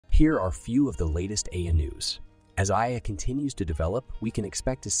Here are a few of the latest AI news. As AI continues to develop, we can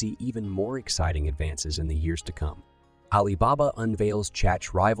expect to see even more exciting advances in the years to come. Alibaba unveils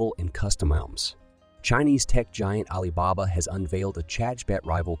chat rival in custom elms. Chinese tech giant Alibaba has unveiled a chatbot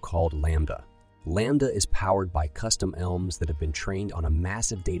rival called LaMDA. LaMDA is powered by custom elms that have been trained on a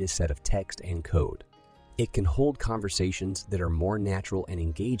massive data set of text and code. It can hold conversations that are more natural and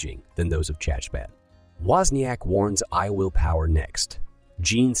engaging than those of chatbot. Wozniak warns AI will power next.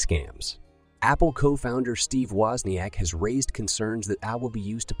 Gene scams. Apple co-founder Steve Wozniak has raised concerns that AI will be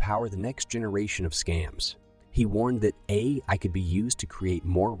used to power the next generation of scams. He warned that AI could be used to create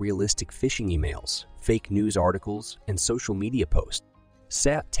more realistic phishing emails, fake news articles, and social media posts.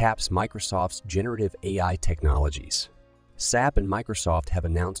 SAP taps Microsoft's generative AI technologies. SAP and Microsoft have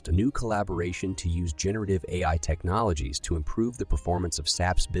announced a new collaboration to use generative AI technologies to improve the performance of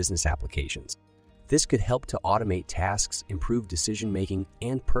SAP's business applications. This could help to automate tasks, improve decision-making,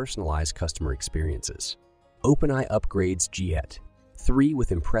 and personalize customer experiences. OpenAI upgrades GPT-3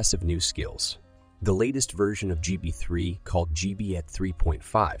 with impressive new skills. The latest version of GPT-3, called GPT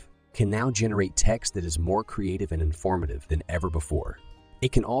 3.5, can now generate text that is more creative and informative than ever before.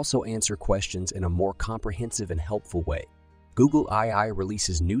 It can also answer questions in a more comprehensive and helpful way. Google AI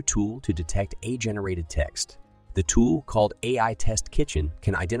releases new tool to detect AI-generated text. The tool, called AI Test Kitchen,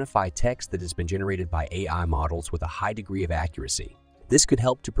 can identify text that has been generated by AI models with a high degree of accuracy. This could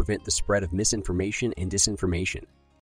help to prevent the spread of misinformation and disinformation.